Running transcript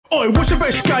Oi, what's the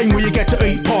best game where you get to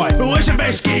eat pie? What's the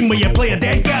best game where you play a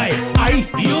dead guy? Aye,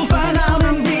 you'll find out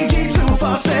in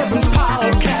VG247's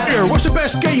podcast. Here, what's the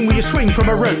best game where you swing from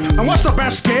a rope? And what's the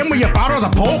best game where you batter the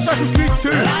Pope? Assassin's Creed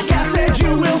 2. Like I said, you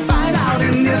will find out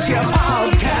in this here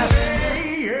podcast.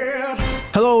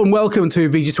 Hello and welcome to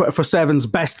VG247's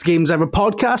Best Games Ever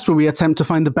podcast, where we attempt to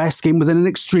find the best game within an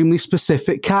extremely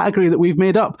specific category that we've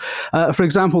made up. For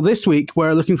example, this week,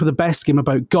 we're looking for the best game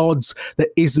about gods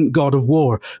that isn't God of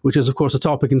War, which is, of course, a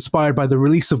topic inspired by the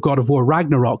release of God of War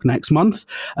Ragnarok next month.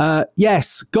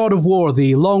 Yes, God of War,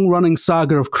 the long-running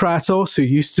saga of Kratos, who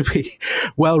used to be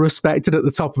well-respected at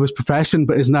the top of his profession,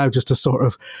 but is now just a sort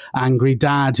of angry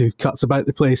dad who cuts about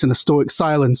the place in a stoic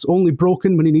silence, only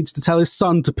broken when he needs to tell his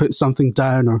son to put something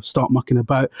down or stop mucking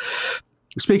about.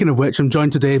 Speaking of which, I'm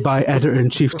joined today by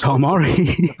Editor-in-Chief Tom Orry.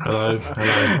 Hello.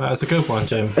 That's a good one,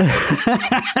 Jim.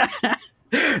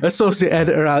 Associate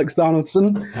Editor Alex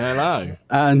Donaldson. Hello.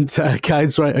 And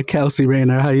Guides Writer Kelsey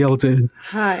Rayner. How y'all doing?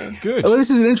 Hi. Good. Well, this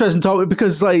is an interesting topic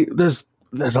because there's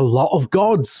a lot of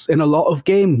gods in a lot of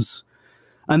games.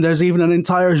 And there's even an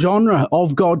entire genre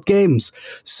of god games.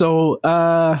 So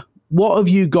what have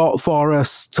you got for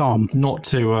us, Tom? Not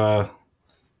to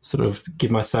sort of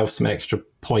give myself some extra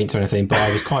points or anything, but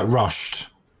I was quite rushed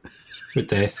with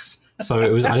this. So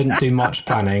I didn't do much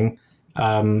planning.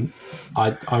 I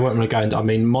won't want to go into, I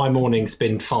mean, my morning's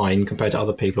been fine compared to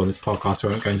other people on this podcast, so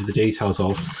I won't go into the details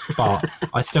of, but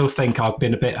I still think I've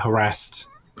been a bit harassed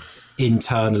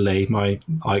internally,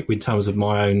 in terms of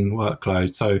my own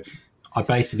workload. So I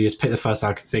basically just picked the first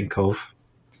I could think of.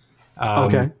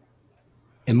 Okay.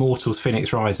 Immortals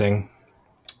Fenyx Rising.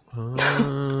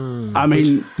 I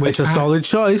mean, it's a solid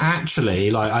choice.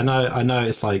 Actually, I know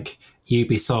it's like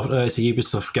Ubisoft. It's a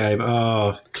Ubisoft game.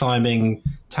 Climbing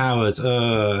towers,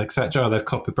 etc. They've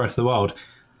copied Breath of the Wild.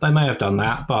 They may have done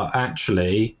that, but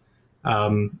actually,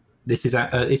 this is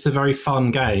it's a very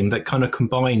fun game that kind of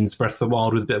combines Breath of the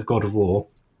Wild with a bit of God of War.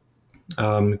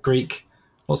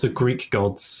 Lots of Greek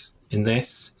gods in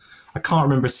this. I can't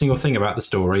remember a single thing about the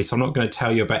story, so I'm not going to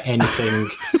tell you about anything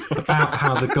about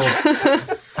how the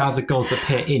gods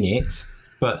appear in it.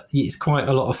 But it's quite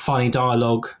a lot of funny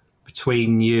dialogue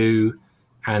between you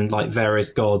and like various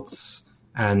gods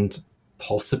and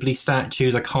possibly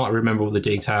statues. I can't remember all the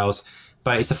details,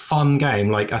 but it's a fun game.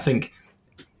 Like I think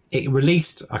it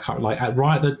released. I can't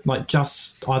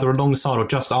just either alongside or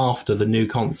just after the new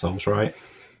consoles, right?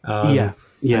 Yeah.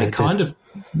 And it kind of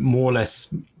more or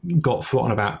less got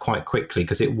forgotten about quite quickly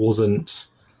because it wasn't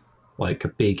like a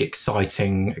big,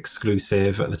 exciting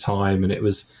exclusive at the time, and it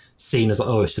was seen as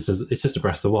like, it's just a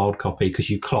Breath of the Wild copy because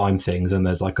you climb things and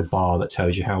there's like a bar that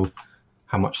tells you how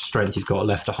much strength you've got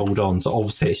left to hold on. So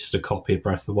obviously it's just a copy of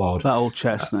Breath of the Wild. That old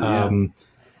chestnut.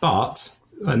 But,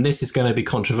 and this is going to be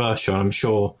controversial, I'm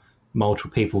sure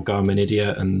multiple people go, I'm an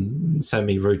idiot and send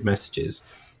me rude messages.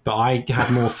 But I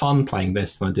had more fun playing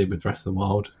this than I did with Breath of the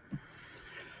Wild.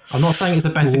 I'm not saying it's a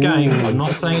better game. I'm not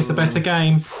saying it's a better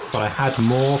game, but I had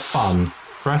more fun.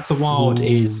 Breath of the Wild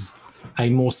is a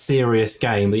more serious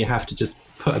game that you have to just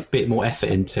put a bit more effort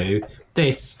into.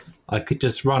 This, I could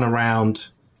just run around,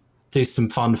 do some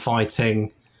fun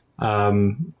fighting, have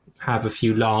a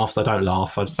few laughs. I don't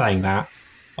laugh. I'm saying that.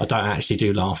 I don't actually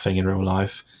do laughing in real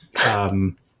life.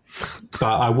 But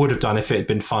I would have done if it had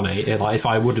been funny. If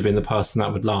I would have been the person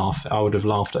that would laugh, I would have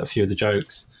laughed at a few of the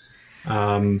jokes.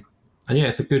 And yeah,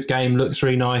 it's a good game. Looks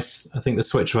really nice. I think the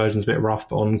Switch version's a bit rough,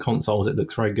 but on consoles it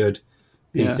looks very good.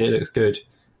 PC, it looks good.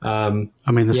 I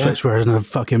mean, the Switch version of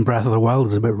fucking Breath of the Wild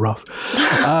is a bit rough.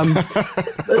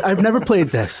 I've never played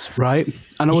this, right?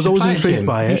 And I was always intrigued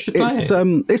by it.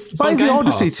 It's by the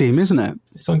Odyssey team, isn't it?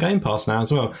 It's on Game Pass now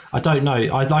as well. I don't know.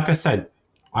 Like I said,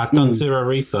 I've done zero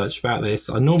research about this.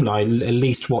 I at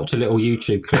least watch a little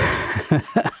YouTube clip.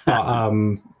 But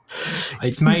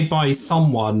it's made by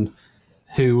someone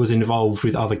who was involved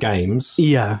with other games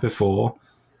before,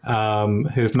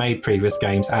 who have made previous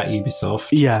games at Ubisoft.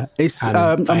 Yeah,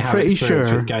 I'm pretty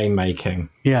sure with game making.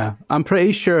 Yeah, I'm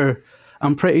pretty sure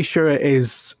it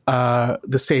is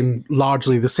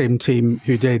largely the same team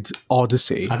who did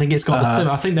Odyssey. I think it's got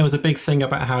I think there was a big thing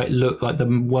about how it looked like the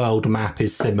world map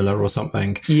is similar or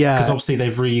something. Yeah, because obviously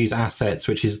they've reused assets,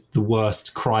 which is the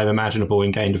worst crime imaginable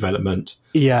in game development.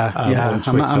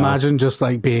 Imagine just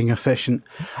like being efficient.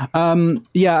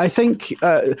 I think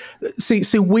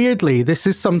see weirdly, this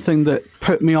is something that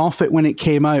put me off it when it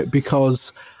came out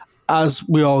because, as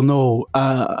we all know,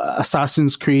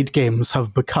 Assassin's Creed games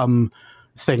have become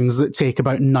things that take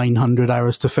about 900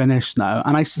 hours to finish now,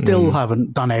 and I still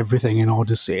haven't done everything in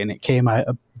Odyssey, and it came out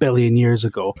a billion years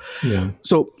ago. Yeah.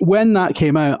 So when that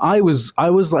came out, I was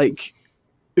like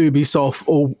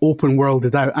Ubisoft open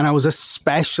worlded out, and I was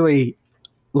especially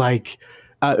like,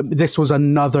 this was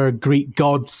another Greek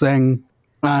gods thing.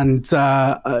 And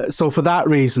so for that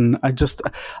reason,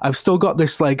 I've still got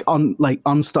this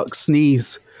unstuck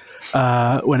sneeze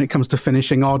when it comes to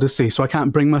finishing Odyssey. So I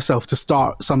can't bring myself to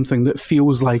start something that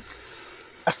feels like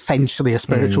essentially a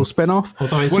spiritual spin-off.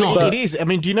 Although it is. I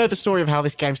mean, do you know the story of how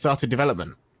this game started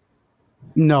development?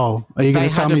 No. Are you going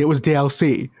to tell me it was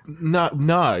DLC? No.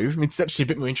 I mean, it's actually a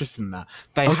bit more interesting than that.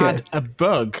 They had a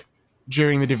bug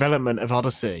during the development of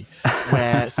Odyssey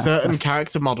where certain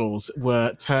character models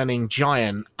were turning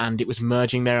giant and it was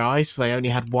merging their eyes, so they only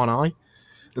had one eye.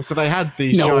 And so they had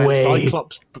these giant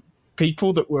Cyclops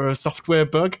people that were a software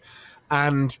bug,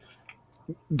 and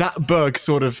that bug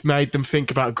sort of made them think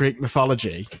about Greek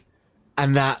mythology,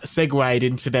 and that segued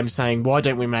into them saying, why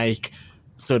don't we make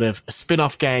sort of a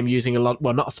spin-off game using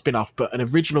not a spin-off, but an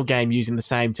original game using the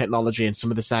same technology and some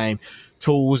of the same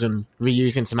tools and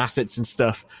reusing some assets and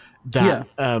stuff that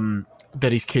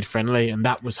that is kid-friendly, and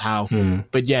that was how.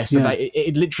 But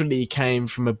it literally came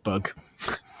from a bug.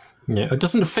 Yeah, it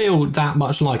doesn't feel that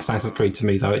much like Assassin's Creed to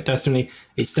me, though. It's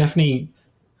definitely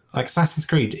like Assassin's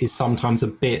Creed is sometimes a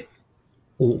bit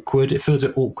awkward. It feels a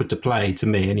bit awkward to play to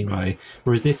me, anyway.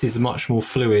 Whereas this is a much more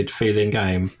fluid feeling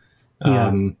game,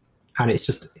 and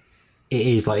it's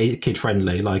kid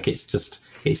friendly. Like it's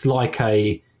like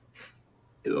a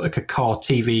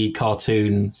TV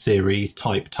cartoon series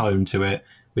type tone to it,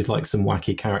 with like some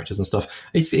wacky characters and stuff.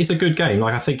 It's a good game.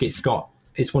 Like I think it's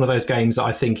one of those games that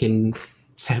I think in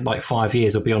 5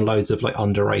 years will be on loads of like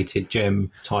underrated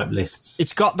gem type lists.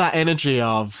 It's got that energy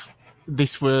of,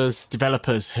 this was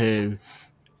developers who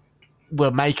were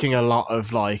making a lot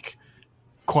of like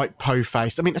quite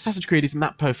po-faced. I mean, Assassin's Creed isn't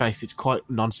that po-faced, it's quite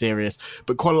non-serious,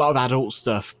 but quite a lot of adult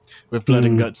stuff with blood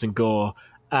and guts and gore.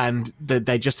 And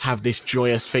they just have this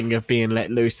joyous thing of being let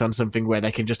loose on something where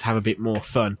they can just have a bit more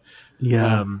fun.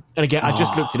 Yeah. And again, I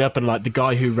just looked it up, and like the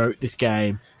guy who wrote this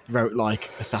game wrote like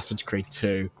Assassin's Creed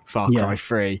 2, Far Cry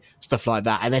 3, stuff like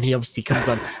that. And then he obviously comes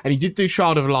on, and he did do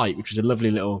Child of Light, which was a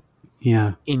lovely little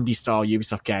indie-style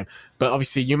Ubisoft game. But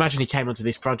obviously, you imagine he came onto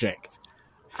this project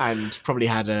and probably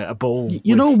had a ball.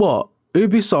 You know what?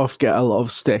 Ubisoft get a lot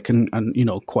of stick, and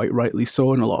quite rightly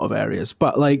so in a lot of areas.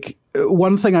 But like,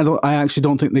 one thing I actually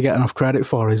don't think they get enough credit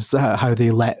for is how they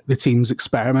let the teams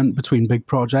experiment between big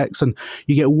projects, and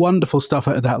you get wonderful stuff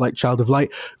out of that, like Child of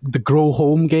Light. The Grow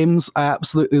Home games I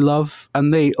absolutely love,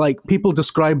 and they people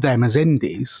describe them as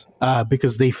indies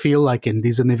because they feel like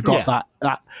indies, and they've got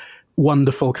that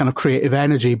wonderful kind of creative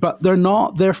energy, but they're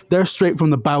not. They're straight from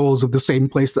the bowels of the same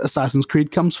place that Assassin's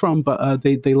Creed comes from, but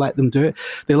they let them do it.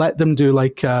 They let them do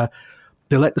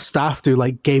they let the staff do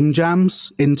like game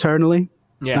jams internally.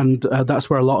 Yeah. And that's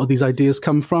where a lot of these ideas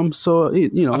come from. So, I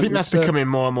think that's becoming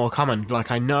more and more common. Like,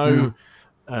 I know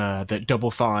that Double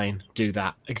Fine do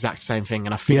that exact same thing,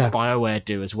 and I think BioWare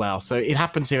do as well. So it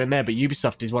happens here and there, but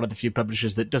Ubisoft is one of the few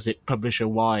publishers that does it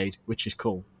publisher-wide, which is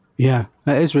cool. Yeah,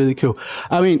 it is really cool.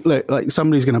 I mean, look, like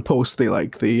somebody's going to post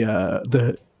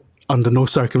the under no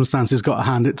circumstances got to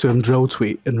hand it to him drill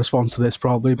tweet in response to this,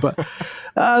 probably. But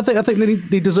I think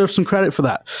they deserve some credit for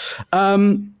that.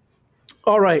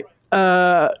 All right.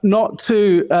 Not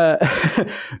to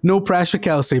no pressure,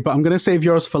 Kelsey, but I'm going to save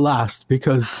yours for last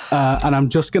because and I'm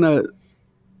just gonna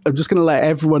let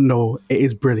everyone know it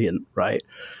is brilliant, right?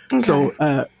 Okay. So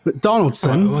but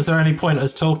Donaldson, was there any point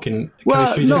us talking?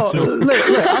 Well, no, look,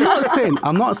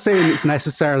 I'm not saying it's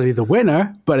necessarily the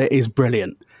winner, but it is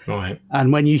brilliant. Right.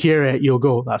 And when you hear it, you'll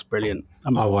go, "That's brilliant."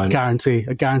 I won't. Guarantee.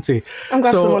 I'm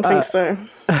glad someone thinks so.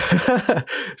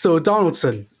 So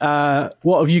Donaldson,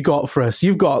 what have you got for us?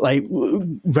 You've got like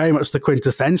very much the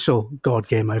quintessential God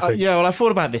game, I think. Yeah, well, I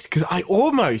thought about this because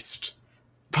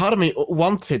part of me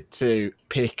wanted to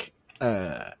pick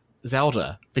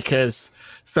Zelda because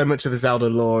so much of the Zelda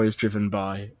lore is driven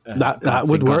by that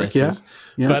would work, yeah.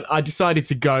 But I decided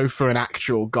to go for an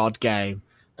actual God game,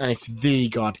 and it's the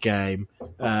God game.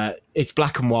 It's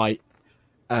black and white.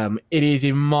 It is,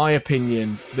 in my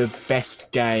opinion, the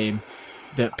best game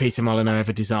that Peter Molyneux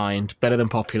ever designed, better than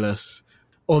Populous.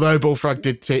 Although Bullfrog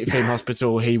did Theme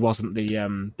Hospital, he wasn't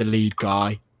the lead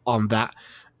guy on that.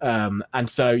 And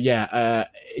so,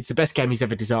 it's the best game he's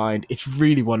ever designed. It's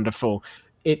really wonderful.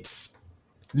 It's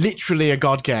literally a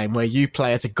God game where you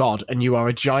play as a god and you are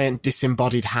a giant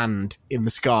disembodied hand in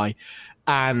the sky.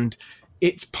 And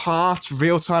it's part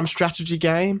real-time strategy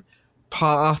game,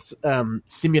 part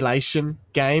simulation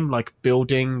game, like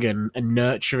building and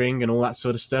nurturing and all that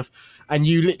sort of stuff. And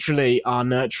you literally are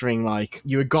nurturing, like,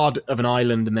 you're a god of an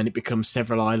island and then it becomes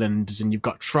several islands and you've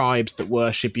got tribes that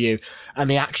worship you. And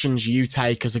the actions you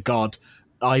take as a god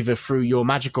either through your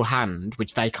magical hand,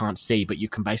 which they can't see, but you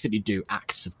can basically do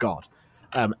acts of God.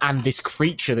 And this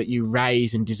creature that you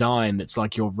raise and design that's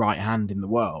like your right hand in the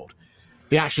world.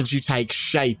 The actions you take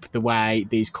shape the way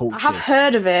these cultures... I have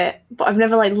heard of it, but I've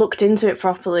never looked into it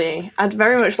properly. I'd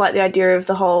very much like the idea of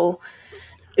the whole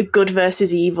good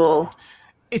versus evil.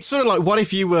 It's sort of like, what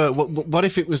if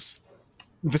it was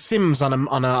The Sims on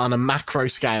a macro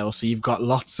scale? So you've got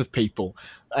lots of people,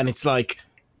 and it's like,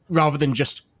 rather than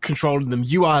just controlling them,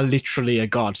 you are literally a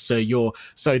god. So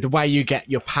the way you get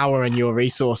your power and your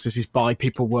resources is by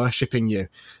people worshipping you.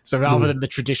 So rather than the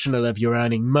traditional of you're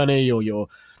earning money or you're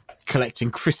collecting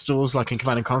crystals like in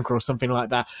Command and Conquer or something like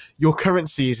that, your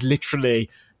currency is literally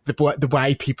the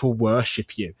way people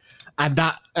worship you, and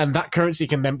that currency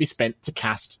can then be spent to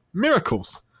cast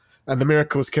miracles, and the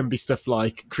miracles can be stuff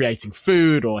like creating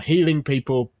food or healing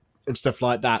people and stuff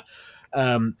like that.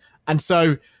 And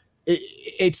so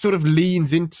it sort of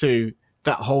leans into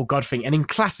that whole god thing, and in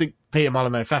classic Peter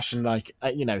Molyneux fashion,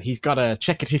 he's got a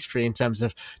checkered history in terms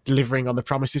of delivering on the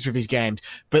promises of his games,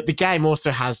 but the game also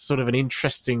has sort of an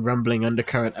interesting rumbling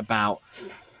undercurrent about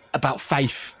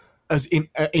faith as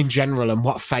in general, and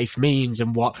what faith means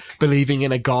and what believing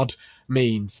in a god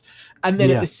means. And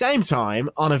then at the same time,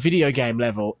 on a video game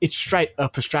level, it's straight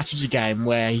up a strategy game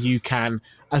where you can,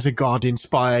 as a god,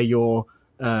 inspire your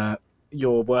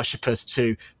worshippers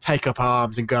to take up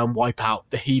arms and go and wipe out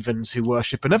the heathens who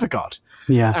worship another god.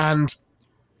 Yeah. And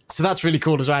so that's really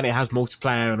cool as well. And it has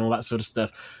multiplayer and all that sort of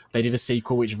stuff. They did a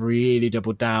sequel which really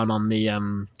doubled down on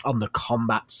the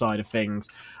combat side of things.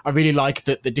 I really like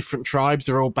that the different tribes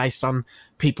are all based on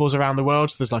peoples around the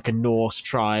world. So there's like a Norse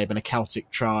tribe and a Celtic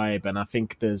tribe, and I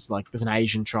think there's an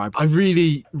Asian tribe. I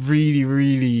really, really,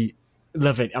 really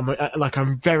love it.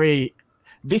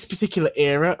 This particular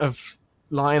era of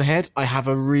Lionhead, I have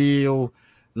a real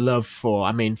love for.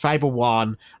 I mean, Fable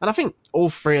 1, and I think all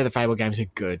three of the Fable games are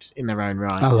good in their own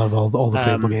right. I love all the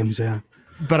Fable games, yeah.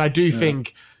 But I do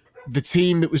think the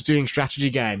team that was doing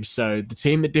strategy games, so the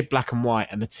team that did Black and White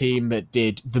and the team that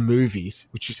did the movies,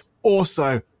 which is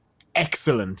also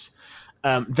excellent,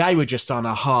 they were just on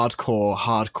a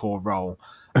hardcore roll.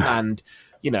 And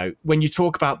when you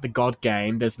talk about the God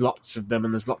game, there's lots of them,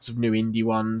 and there's lots of new indie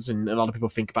ones, and a lot of people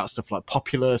think about stuff like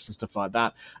Populous and stuff like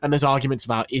that. And there's arguments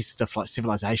about, is stuff like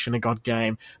Civilization a God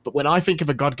game? But when I think of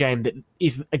a God game that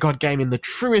is a God game in the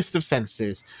truest of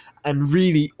senses, and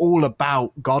really all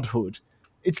about godhood,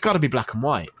 it's got to be Black and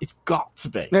White. It's got to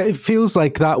be. It feels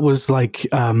like that was like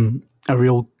a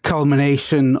real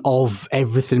culmination of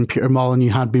everything Peter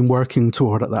Molyneux had been working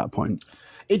toward at that point.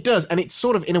 It does, and it's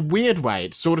sort of, in a weird way,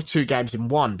 it's sort of two games in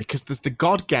one, because there's the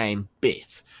God game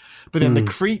bit, but then the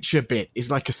creature bit is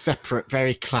like a separate,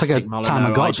 very classic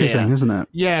Molyneux Tamagotchi thing, isn't it?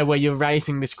 Yeah, where you're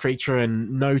raising this creature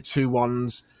and no two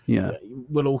ones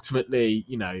will ultimately,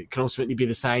 can ultimately be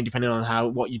the same depending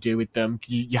on what you do with them.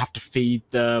 You have to feed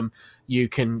them. You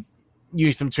can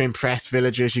use them to impress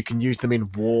villagers. You can use them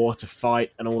in war to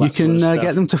fight and all that sort of stuff. You can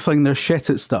get them to fling their shit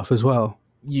at stuff as well.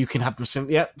 You can have them swim.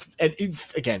 Yeah, and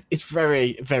again, it's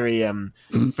very, very,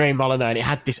 very Molyneux, and it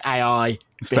had this AI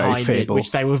behind it, which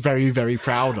they were very, very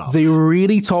proud of. They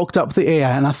really talked up the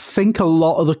AI, and I think a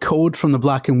lot of the code from the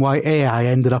Black and White AI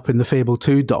ended up in the Fable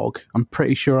 2 dog. I'm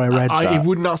pretty sure I read that. It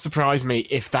would not surprise me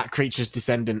if that creature's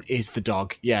descendant is the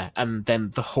dog, and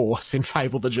then the horse in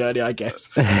Fable the Journey, I guess.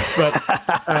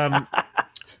 But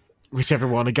whichever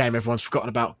one, a game everyone's forgotten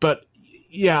about. But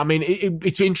yeah, I mean,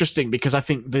 it's interesting because I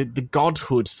think the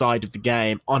godhood side of the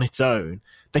game on its own,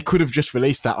 they could have just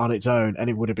released that on its own and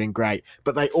it would have been great.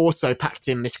 But they also packed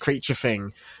in this creature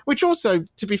thing, which also,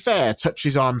 to be fair,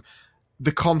 touches on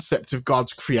the concept of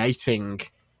gods creating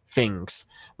things.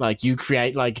 Like, you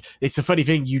create, it's a funny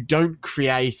thing, you don't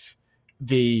create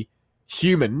the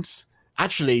humans.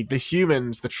 Actually, the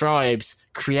humans, the tribes,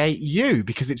 create you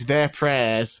because it's their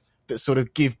prayers that sort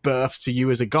of give birth to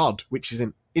you as a god, which is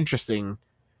an interesting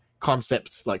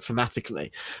concept,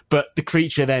 thematically. But the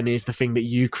creature then is the thing that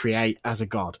you create as a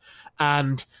god.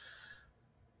 And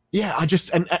yeah, I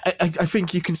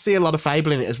think you can see a lot of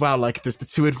Fable in it as well. Like, there's the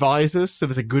two advisors, so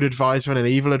there's a good advisor and an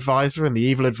evil advisor, and the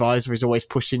evil advisor is always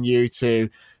pushing you to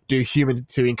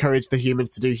encourage the humans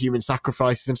to do human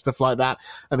sacrifices and stuff like that,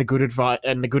 and the good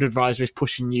advisor is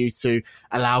pushing you to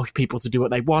allow people to do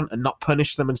what they want and not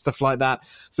punish them and stuff like that.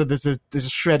 So there's a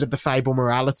shred of the Fable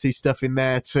morality stuff in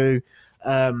there too.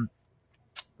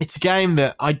 It's a game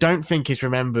that I don't think is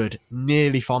remembered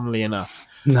nearly fondly enough.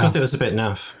 Because it was a bit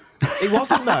naff. It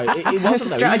wasn't though. It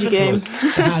wasn't a strategy game.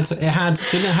 Didn't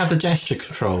it have the gesture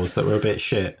controls that were a bit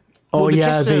shit? Oh, Well,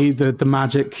 yeah, gesture- the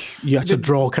magic. You had to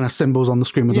draw kind of symbols on the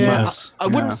screen with the mouse. I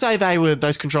wouldn't say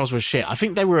those controls were shit. I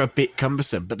think they were a bit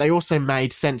cumbersome, but they also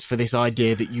made sense for this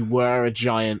idea that you were a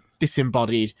giant,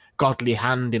 disembodied, godly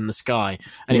hand in the sky,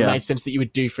 and it made sense that you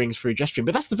would do things through gesturing.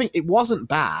 But that's the thing; it wasn't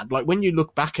bad. Like when you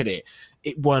look back at it,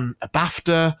 it won a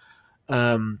BAFTA.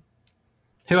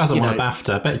 Who hasn't won a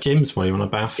BAFTA? I bet Jim's won a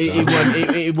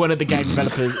BAFTA. It won at the game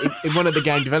developers. It won at the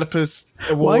game developers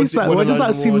awards. Why is that? Why does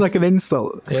that seem like an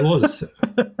insult? It was.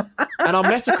 And on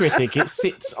Metacritic, it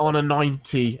sits on a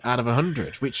 90 out of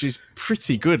 100, which is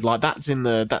pretty good. Like that's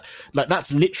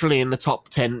that's literally in the top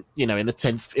 10. You know, in the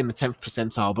 10th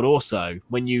percentile. But also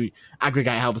when you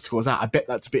aggregate how the scores out, I bet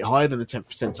that's a bit higher than the 10th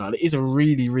percentile. It is a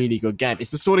really, really good game.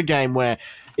 It's the sort of game where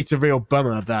it's a real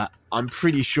bummer that I'm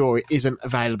pretty sure it isn't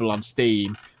available on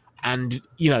Steam. And,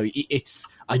 you know,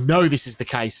 I know this is the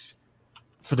case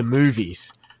for the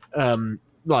movies.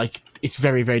 Like, it's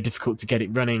very, very difficult to get it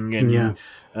running. And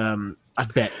I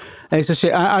bet. It's a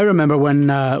shit. I remember when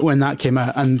that came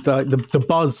out, and the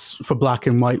buzz for Black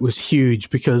and White was huge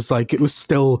because, like, it was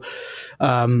still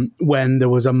when there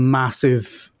was a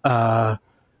massive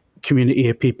community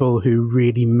of people who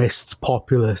really missed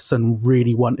Populous and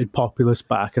really wanted Populous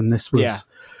back, and this was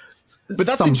but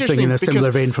that's something in a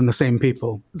similar vein from the same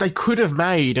people. They could have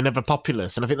made another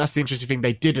Populous, and I think that's the interesting thing.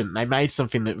 They didn't. They made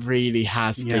something that really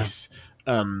has this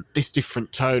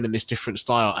different tone and this different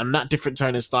style, and that different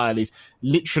tone and style is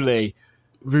literally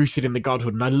rooted in the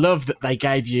godhood. And I love that they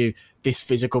gave you this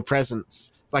physical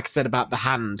presence, like I said about the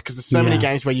hand, because there's so many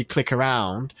games where you click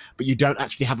around but you don't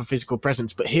actually have a physical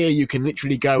presence, but here you can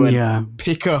literally go and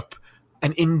pick up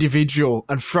an individual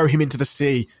and throw him into the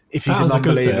sea if he's a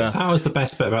non-believer. That was the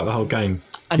best bit about the whole game.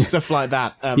 And stuff like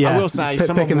that. I will say,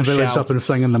 picking the village up and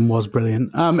flinging them was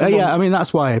brilliant. I mean,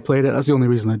 that's why I played it. That's the only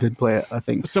reason I did play it, I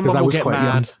think. Someone will get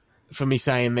mad young. for me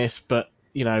saying this, but,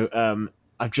 you know,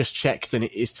 I've just checked and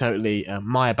it is totally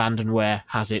My Abandonware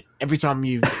has it. Every time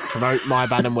you promote My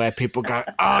Abandonware, people go,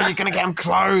 oh, you're going to get them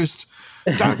closed.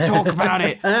 Don't talk about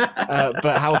it.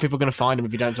 But how are people going to find them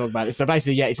if you don't talk about it? So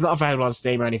basically, it's not available on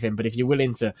Steam or anything, but if you're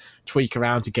willing to tweak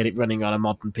around to get it running on a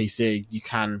modern PC, you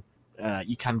can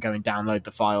go and download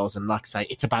the files. And like I say,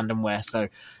 it's abandonware, so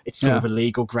it's sort of a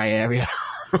legal grey area.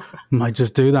 Might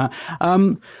just do that.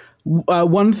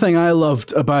 One thing I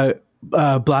loved about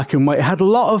Black and White, it had a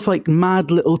lot of like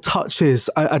mad little touches.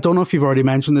 I don't know if you've already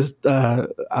mentioned this,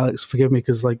 Alex, forgive me,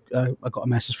 because like I got a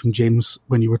message from James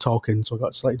when you were talking, so I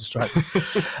got slightly distracted.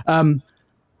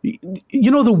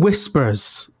 You know the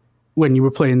whispers when you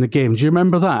were playing the game, do you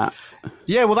remember that?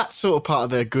 Yeah, well that's sort of part of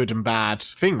the good and bad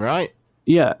thing, right?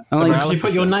 Yeah, and like, do you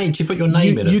put your name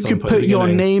in? You could put your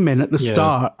name in at the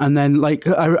start, and then like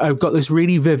I've got this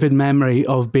really vivid memory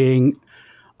of being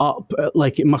up at,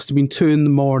 like, it must have been 2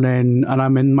 a.m, and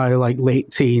I'm in my like late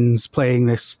teens playing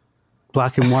this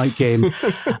Black and White game,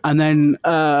 and then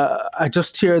I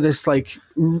just hear this like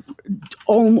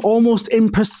almost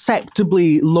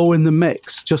imperceptibly low in the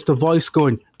mix, just a voice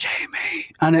going, Jamie,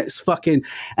 and it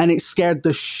scared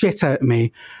the shit out of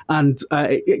me, and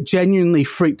it genuinely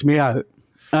freaked me out.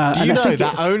 Do you know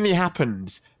that only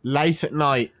happens late at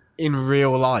night in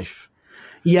real life?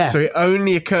 Yeah. So it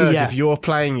only occurs if you're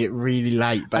playing it really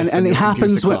late. And it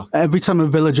happens every time a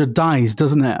villager dies,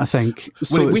 doesn't it, I think?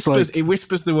 So it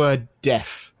whispers the word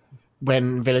death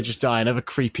when villagers die and other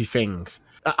creepy things.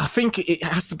 I think it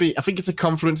has to be, I think it's a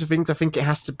confluence of things. I think it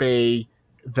has to be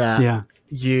that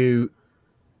you're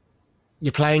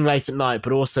playing late at night,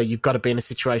 but also you've got to be in a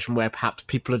situation where perhaps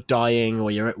people are dying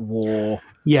or you're at war.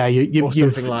 Yeah, you're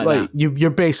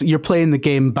playing the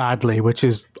game badly, which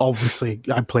is obviously,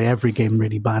 I play every game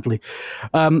really badly.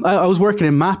 I was working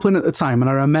in Maplin at the time, and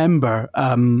I remember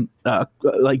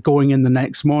like going in the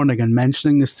next morning and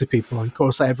mentioning this to people. Of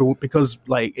course, everyone, because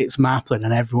like it's Maplin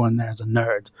and everyone there is a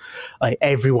nerd. Like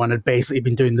everyone had basically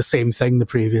been doing the same thing the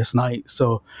previous night,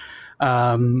 so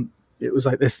it was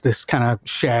like this kind of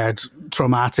shared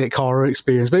traumatic horror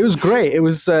experience. But it was great. It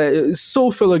was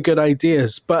so full of good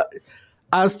ideas, but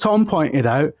as Tom pointed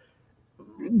out,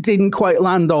 didn't quite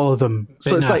land all of them.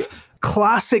 So it's like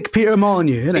classic Peter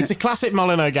Molyneux, isn't it? It's a classic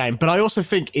Molyneux game, but I also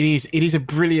think it is a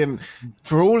brilliant,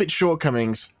 for all its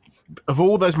shortcomings, of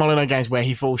all those Molyneux games where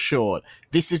he falls short,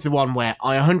 this is the one where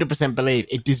I 100% believe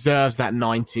it deserves that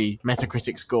 90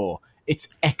 Metacritic score.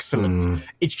 It's excellent.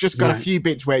 It's just got a few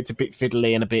bits where it's a bit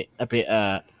fiddly and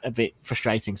a bit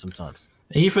frustrating sometimes.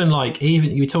 Even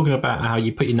you were talking about how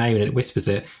you put your name in it whispers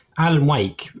it. Alan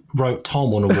Wake wrote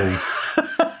Tom on a wall.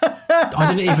 I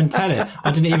didn't even tell it. I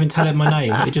didn't even tell it my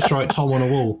name. It just wrote Tom on a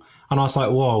wall, and I was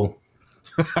like, "Whoa,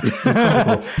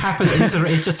 Incredible.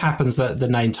 It just happens that the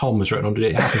name Tom was written on it.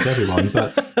 It happens to everyone,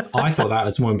 but I thought that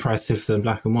was more impressive than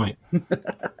black and white.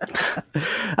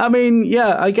 I mean,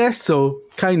 yeah, I guess so.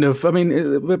 Kind of. I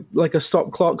mean, like a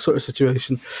stop clock sort of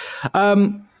situation.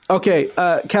 Okay,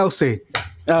 Kelsey,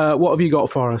 what have you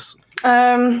got for us?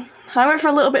 I went for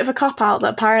a little bit of a cop-out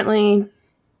that apparently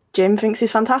Jim thinks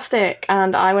is fantastic,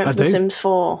 and I went for The Sims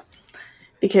 4.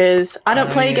 Because I don't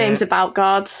play games about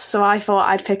gods, so I thought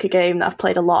I'd pick a game that I've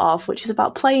played a lot of, which is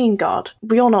about playing God.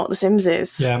 We all know what The Sims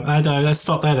is. Yeah, I know. Let's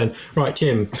stop there then. Right,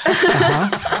 Jim.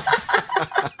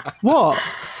 What?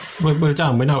 We're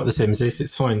done. We know what The Sims is.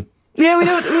 It's fine. Yeah, we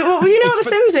know. Well, you know what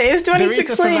The Sims is. Do I need to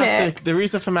explain it? There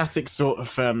is a thematic sort of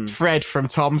thread from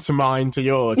Tom to mine to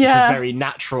yours. Yeah. It's a very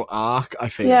natural arc, I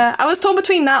think. Yeah, I was torn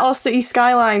between that or City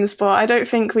Skylines, but I don't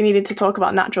think we needed to talk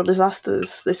about natural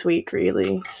disasters this week,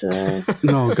 really. So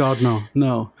No, God,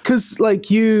 no. Because like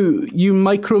you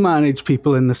micromanage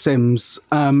people in The Sims,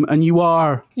 and you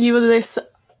were this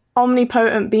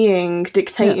omnipotent being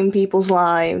dictating people's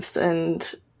lives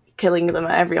and killing them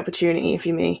at every opportunity, if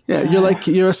you me. Yeah, So.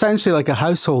 you're essentially like a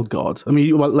household god. I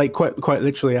mean, like quite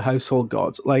literally a household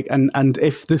god. Like, and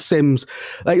if The Sims,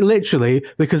 like literally,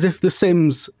 because if The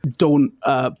Sims don't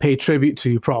pay tribute to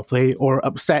you properly or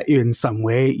upset you in some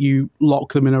way, you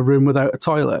lock them in a room without a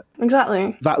toilet.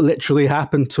 Exactly. That literally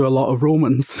happened to a lot of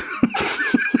Romans.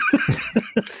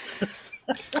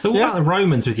 So what about the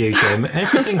Romans with you, Jim?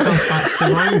 Everything comes back to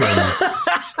the Romans.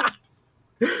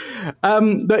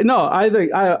 But no,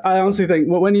 I honestly think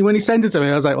when he sent it to me,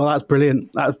 I was like, well, that's brilliant.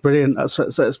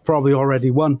 That's probably already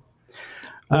won.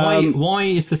 Why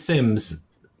is The Sims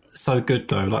so good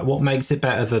though? Like, what makes it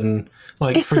better than,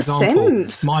 like, It's for The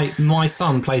example, Sims. my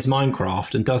son plays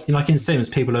Minecraft and does, like in Sims,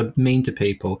 people are mean to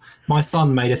people. My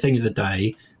son made a thing of the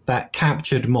day that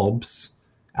captured mobs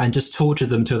and just tortured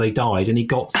them till they died, and he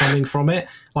got something from it.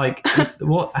 Like,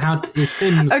 how is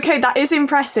Sims? Okay, that is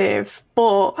impressive,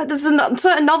 but there's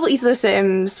certain novelties of The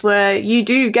Sims where you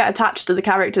do get attached to the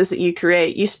characters that you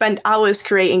create. You spend hours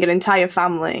creating an entire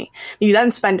family. You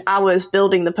then spend hours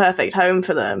building the perfect home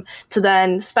for them, to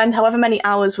then spend however many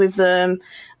hours with them,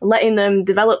 letting them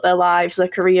develop their lives, their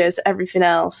careers, everything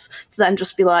else, to then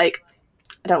just be like,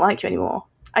 I don't like you anymore.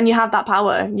 And you have that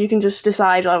power. You can just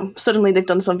decide, oh, suddenly they've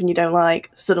done something you don't like.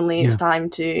 Suddenly it's time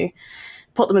to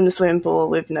put them in the swimming pool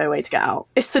with no way to get out.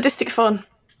 It's sadistic fun.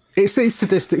 It's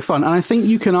sadistic fun, and I think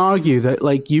you can argue that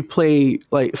like you play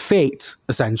like fate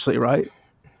essentially, right?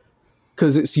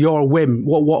 Because it's your whim.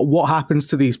 What happens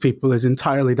to these people is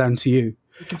entirely down to you.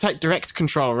 You can take direct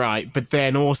control, right? But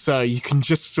then also you can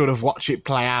just sort of watch it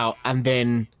play out and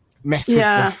then mess with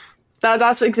them.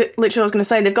 That's literally what I was going to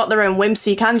say. They've got their own whims,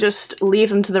 so you can just leave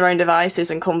them to their own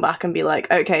devices and come back and be like,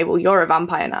 okay, well, you're a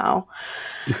vampire now.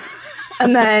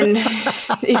 And then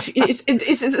it's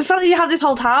the fact that you have this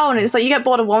whole town, and it's like you get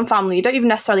bored of one family, you don't even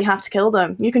necessarily have to kill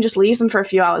them. You can just leave them for a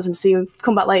few hours and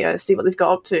come back later, see what they've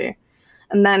got up to,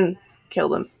 and then kill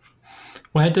them.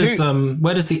 Where does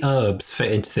the herbs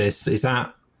fit into this? Is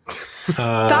that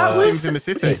That was in the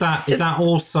city. is that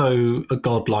also a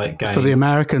godlike game? For the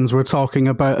Americans, we're talking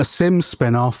about a Sims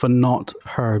spin-off and not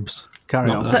herbs.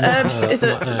 Carry on. the herbs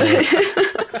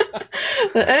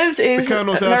is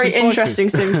Colonel's a very Herbs and interesting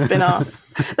Spices. Sim spin-off.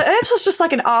 The herbs was just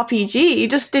like an RPG. You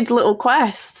just did little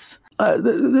quests.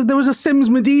 There was a Sims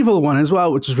medieval one as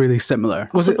well, which was really similar.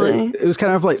 Possibly. It was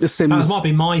kind of like the Sims. That might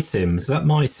be My Sims. Is that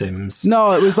My Sims?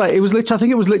 No, it was literally. I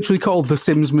think it was literally called The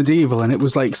Sims Medieval, and it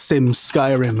was like Sims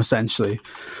Skyrim essentially.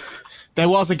 There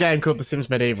was a game called The Sims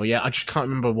Medieval, yeah. I just can't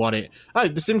remember what it... Oh,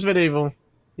 The Sims Medieval.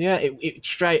 Yeah, it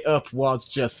straight up was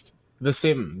just The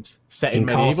Sims set in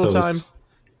medieval castles. times.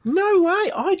 No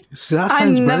way. So that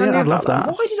sounds never brilliant. knew I'd love about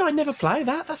that. Why did I never play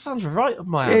that? That sounds right up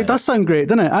my alley. It does sound great,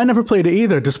 doesn't it? I never played it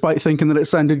either, despite thinking that it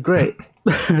sounded great.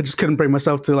 I just couldn't bring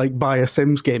myself to like buy a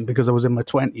Sims game because I was in my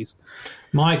 20s.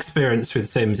 My experience with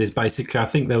Sims is basically, I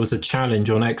think there was a challenge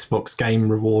on Xbox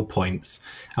Game Reward Points,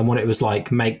 and when it was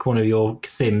like, make one of your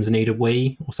Sims need a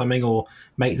wee or something, or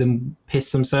make them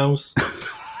piss themselves.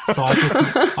 So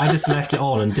I just left it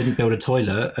on and didn't build a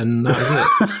toilet, and that was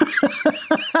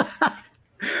it.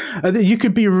 You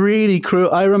could be really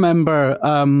cruel. I remember,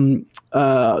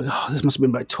 this must have been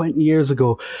about 20 years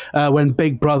ago, when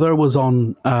Big Brother was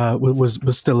on,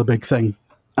 was still a big thing.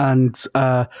 And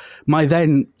my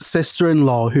then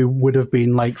sister-in-law, who would have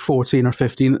been like 14 or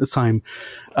 15 at the time,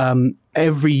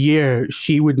 every year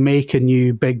she would make a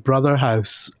new Big Brother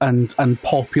house and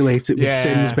populate it with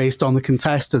Sims based on the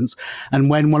contestants. And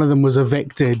when one of them was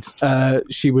evicted,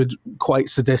 she would quite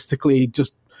sadistically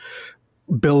just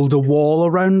build a wall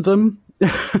around them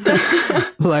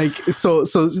like some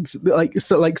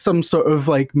sort of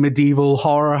like medieval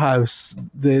horror house.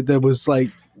 There was like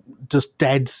just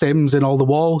dead Sims in all the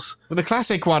walls. Well, the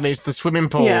classic one is the swimming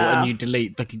pool, and you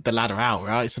delete the ladder out,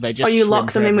 right? So they just or you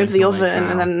lock them in with the oven,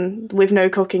 and then with no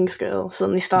cooking skills,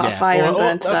 and they start a fire and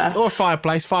burn to death. Or a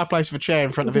fireplace with a chair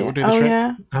in front of it will do the trick.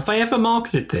 Yeah. Have they ever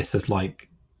marketed this as like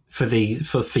for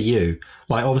you?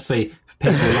 Like obviously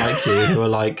people like you who are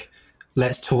like,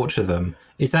 let's torture them.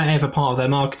 Is that ever part of their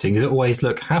marketing? Is it always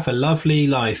look, have a lovely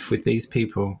life with these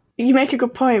people? You make a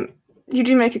good point. You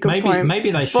do make a good point.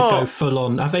 Maybe they should go full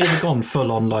on. Have they ever gone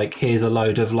full on, like, here's a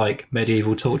load of, like,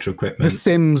 medieval torture equipment? The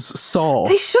Sims Saw.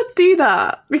 They should do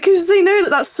that, because they know that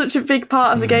that's such a big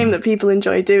part of the game that people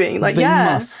enjoy doing. Like, they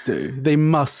must do. They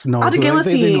must know. Add a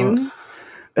guillotine.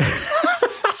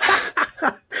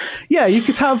 Yeah, you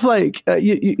could have, like,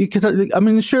 you could have, I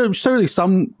mean, surely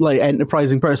some, like,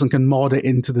 enterprising person can mod it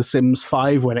into The Sims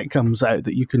 5 when it comes out,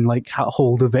 that you can, like,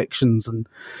 hold evictions and...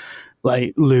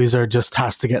 like, loser just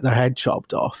has to get their head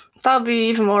chopped off. That'll be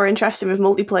even more interesting with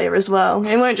multiplayer as well.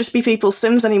 It won't just be people's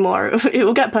Sims anymore. It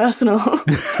will get personal.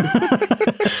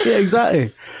 Yeah,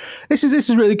 exactly. This is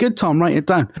really good, Tom. Write it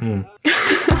down.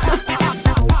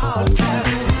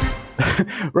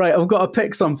 Right, I've got to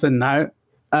pick something now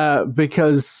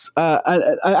because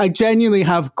I genuinely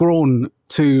have grown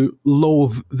to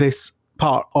loathe this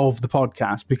part of the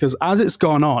podcast, because as it's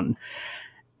gone on,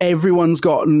 everyone has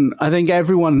gotten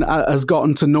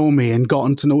to know me and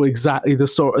gotten to know exactly the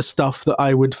sort of stuff that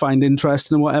I would find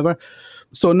interesting and whatever.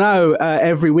 So now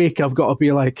every week I've got to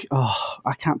be like, oh,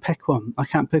 I can't pick one.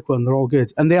 They're all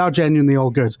good. And they are genuinely all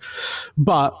good.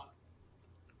 But,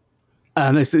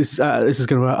 and this is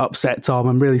going to upset Tom.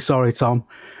 I'm really sorry, Tom.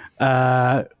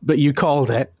 But you called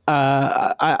it.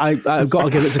 I've got to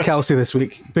give it to Kelsey this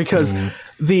week, because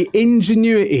the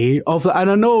ingenuity of that,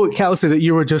 and I know, Kelsey, that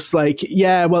you were just like,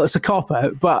 yeah, well, it's a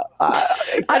cop-out, but...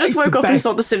 I just woke up and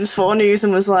saw the Sims 4 news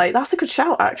and was like, that's a good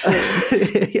shout, actually.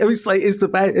 It was like, it's the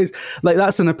best. It's like,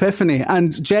 that's an epiphany.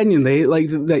 And genuinely, like,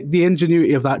 the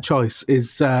ingenuity of that choice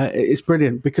is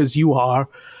brilliant, because you are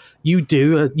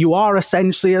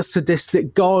essentially a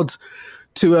sadistic god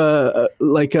to a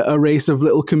race of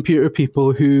little computer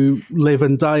people who live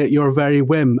and die at your very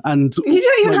whim. And you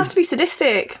don't even have to be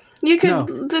sadistic. You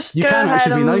could just go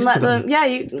ahead and let them. Yeah,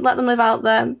 you let them live out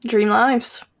their dream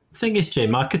lives. The thing is,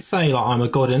 Jim, I could say like I'm a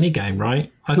god in any game,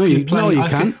 right? I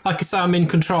could say I'm in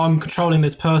control. I'm controlling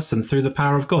this person through the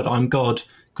power of God. I'm God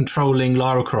controlling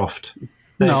Lara Croft.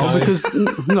 Because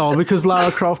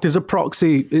Lara Croft is a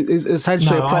proxy. Is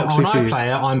essentially a proxy. When I play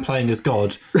it, I'm playing as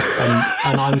God,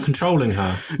 and I'm controlling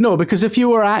her. No, because if you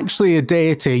were actually a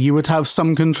deity, you would have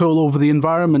some control over the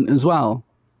environment as well.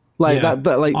 I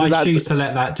choose to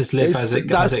let that just live as it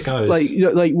goes.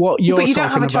 Like what you're. But you don't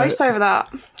have a about. Choice over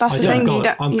that. That's the thing. You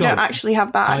don't actually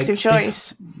have that active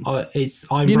choice.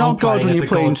 You're not God when you're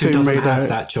playing Tomb Raider. Have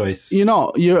that choice. You're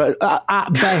not. You're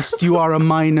at best you are a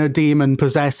minor demon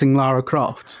possessing Lara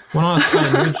Croft. When I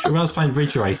was playing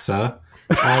Ridge Racer,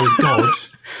 I was God.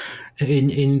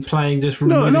 In playing just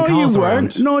moving cars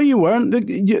around. No, you weren't.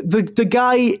 The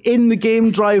guy in the game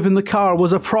driving the car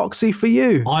was a proxy for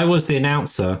you. I was the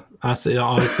announcer. I was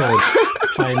God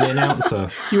playing the announcer.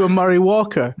 You were Murray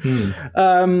Walker.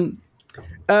 No,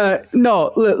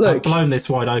 look. I've blown this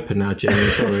wide open now, Jimmy.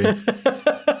 Sorry.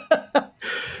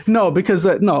 No, because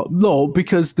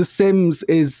because The Sims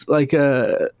is like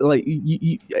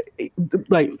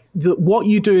what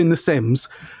you do in The Sims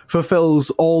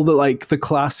fulfills all the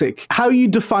classic. How you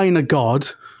define a god,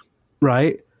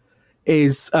 right?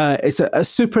 Is it's a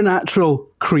supernatural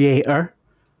creator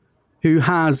who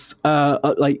has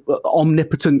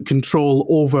omnipotent control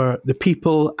over the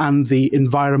people and the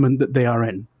environment that they are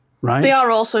in, right? They are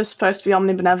also supposed to be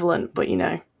omnibenevolent, but you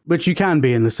know. Which you can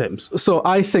be in The Sims. So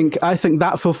I think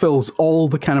that fulfills all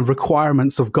the kind of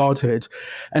requirements of godhood.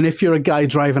 And if you're a guy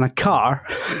driving a car,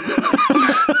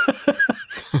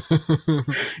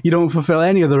 you don't fulfill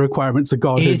any of the requirements of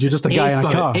godhood. You're just a guy in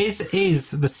a car.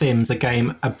 Is The Sims a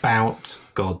game about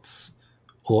gods,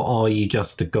 or are you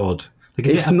just a god? Like,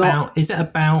 is it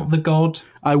about the god?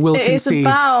 I will concede. It's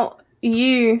about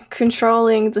you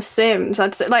controlling The Sims.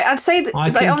 I'd say that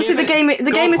obviously the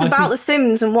game is about The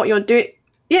Sims and what you're doing.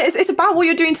 Yeah, it's about what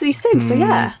you're doing to these Sims, so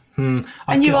yeah. And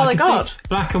you are the god.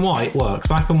 Black and white works.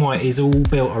 Black and white is all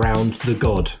built around the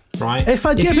god, right? If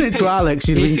I'd given it to Alex,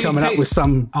 you'd been coming up with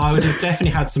some... I would have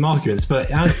definitely had some arguments, but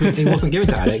as it wasn't given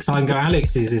to Alex, I can go,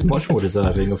 Alex is much more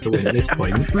deserving of the win at this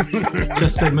point,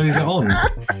 just to move it on.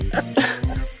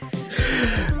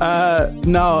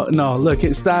 No, look,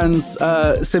 it stands.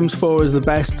 Sims 4 is the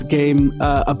best game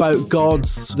about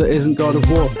gods that isn't God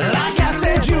of War. Like I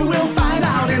said, you will find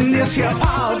this here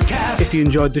podcast. If you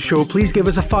enjoyed the show, please give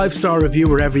us a 5-star review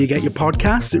wherever you get your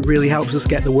podcast. It really helps us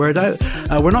get the word out.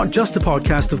 We're not just a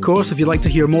podcast, of course. If you'd like to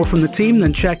hear more from the team,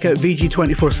 then check out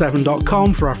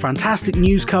VG247.com for our fantastic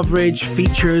news coverage,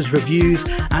 features, reviews,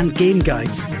 and game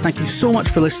guides. Thank you so much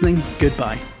for listening.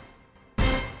 Goodbye.